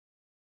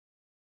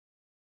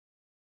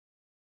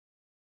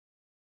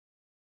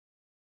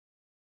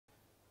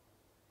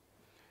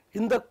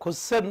In the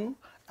question,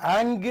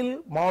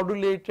 angle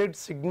modulated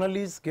signal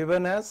is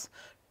given as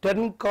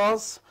 10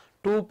 cos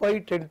 2 pi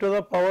 10 to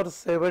the power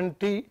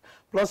 7t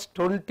plus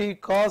 20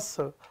 cos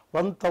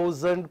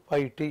 1000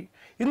 pi t.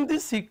 In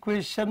this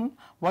equation,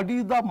 what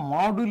is the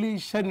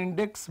modulation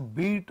index?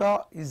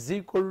 Beta is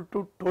equal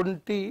to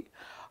 20,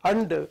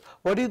 and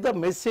what is the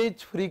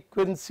message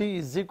frequency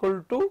is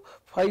equal to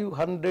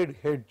 500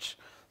 Hz.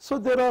 So,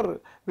 there are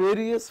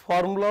various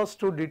formulas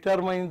to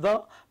determine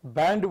the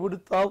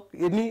bandwidth of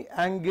any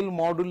angle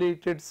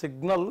modulated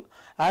signal.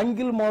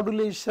 Angle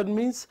modulation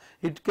means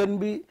it can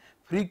be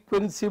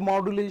frequency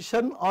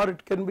modulation or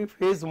it can be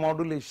phase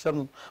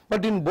modulation,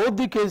 but in both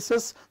the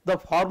cases the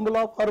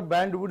formula for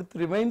bandwidth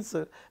remains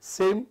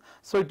same.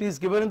 So, it is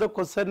given in the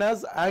question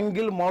as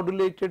angle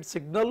modulated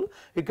signal.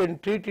 You can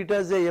treat it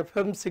as a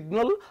FM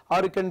signal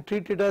or you can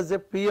treat it as a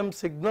PM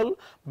signal.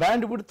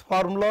 Bandwidth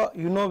formula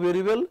you know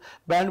very well,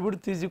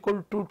 bandwidth is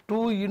equal to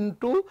 2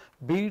 into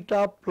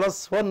beta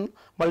plus 1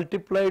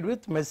 multiplied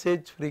with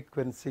message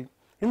frequency.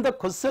 In the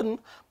question,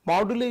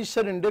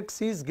 modulation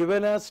index is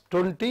given as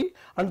 20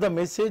 and the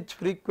message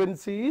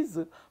frequency is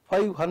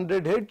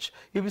 500 Hz.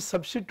 If we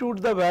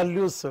substitute the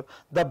values,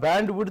 the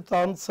bandwidth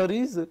answer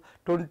is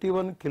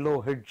 21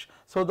 kilohertz.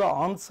 So, the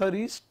answer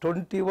is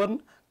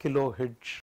 21 kilohertz.